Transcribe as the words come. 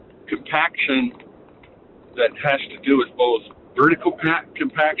compaction that has to do with both vertical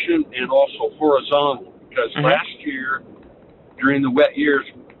compaction and also horizontal. Because last year, during the wet years,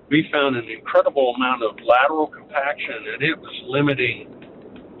 we found an incredible amount of lateral compaction, and it was limiting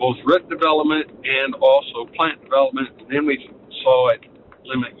both root development and also plant development. And then we saw it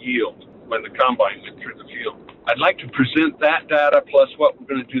limit yield when the combine went through the field. I'd like to present that data plus what we're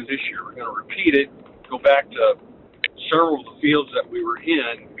going to do this year. We're going to repeat it, go back to several of the fields that we were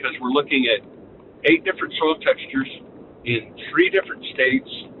in, because we're looking at 8 different soil textures in 3 different states,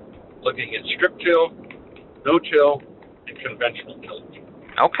 looking at strip till, no-till, and conventional tillage.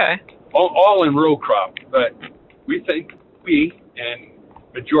 Okay. All in row crop, but we think and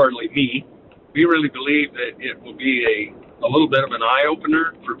majorly me, we really believe that it will be a little bit of an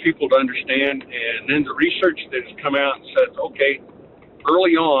eye-opener for people to understand. And then the research that has come out and says, okay,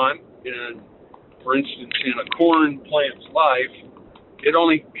 early on, for instance, in a corn plant's life, it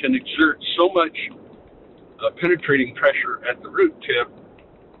only can exert so much penetrating pressure at the root tip.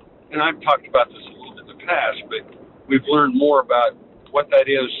 And I've talked about this a little bit in the past, but we've learned more about what that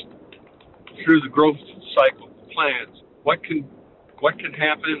is through the growth cycle of the plants, what can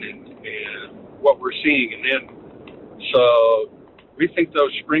happen and what we're seeing. And then, so we think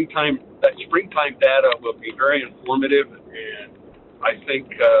that springtime data will be very informative, and I think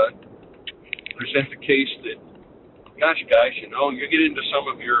present the case that, gosh, guys, you get into some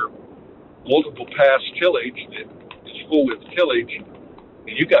of your multiple pass tillage that is full with tillage,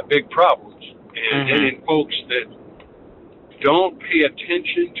 and you got big problems. And then in folks that don't pay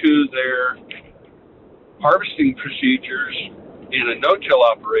attention to their harvesting procedures in a no-till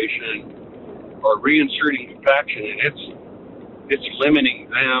operation or reinserting compaction, and it's limiting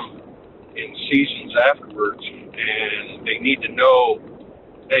them in seasons afterwards, and they need to know,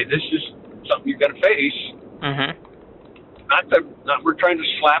 hey, this is something you're going to face. Not we're trying to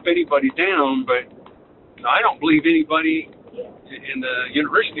slap anybody down, but I don't believe anybody in the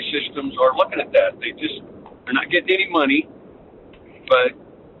university systems are looking at that. They're not getting any money, but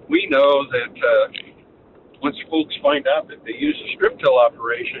we know that once folks find out that they use a strip till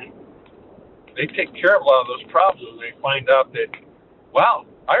operation, they take care of a lot of those problems, and they find out that, wow,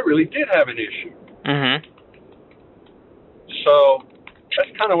 I really did have an issue. So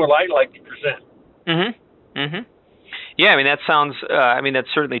that's kind of what I like to present. Yeah, I mean, that sounds,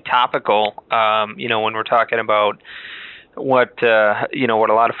 that's certainly topical, when we're talking about what a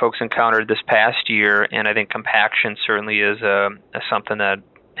lot of folks encountered this past year. And I think compaction certainly is something that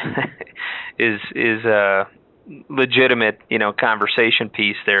is a legitimate, conversation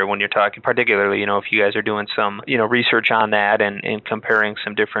piece there when you're talking, particularly, if you guys are doing some, research on that and comparing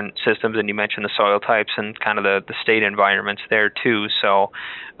some different systems, and you mentioned the soil types and kind of the state environments there too. So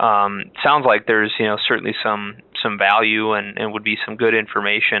sounds like there's, certainly some value and would be some good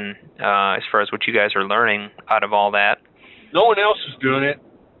information as far as what you guys are learning out of all that. No one else is doing it,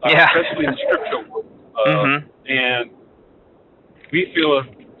 especially in the strip till world. And we feel as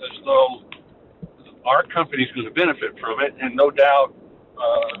though our company is going to benefit from it, and no doubt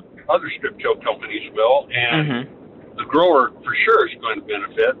other strip till companies will, and the grower for sure is going to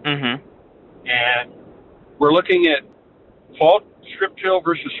benefit. And we're looking at fall strip till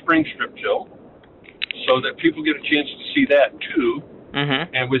versus spring strip till, so that people get a chance to see that too.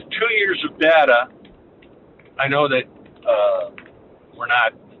 And with 2 years of data, I know that we're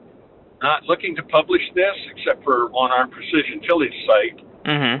not looking to publish this except for on our precision tillage site,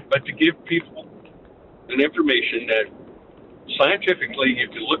 but to give people an information that scientifically you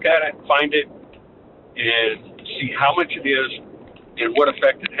can look at it, find it, and see how much it is and what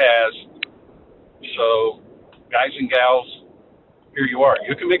effect it has. So, guys and gals, here you are.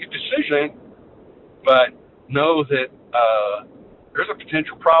 You can make a decision, but know that there's a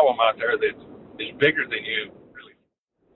potential problem out there that is bigger than you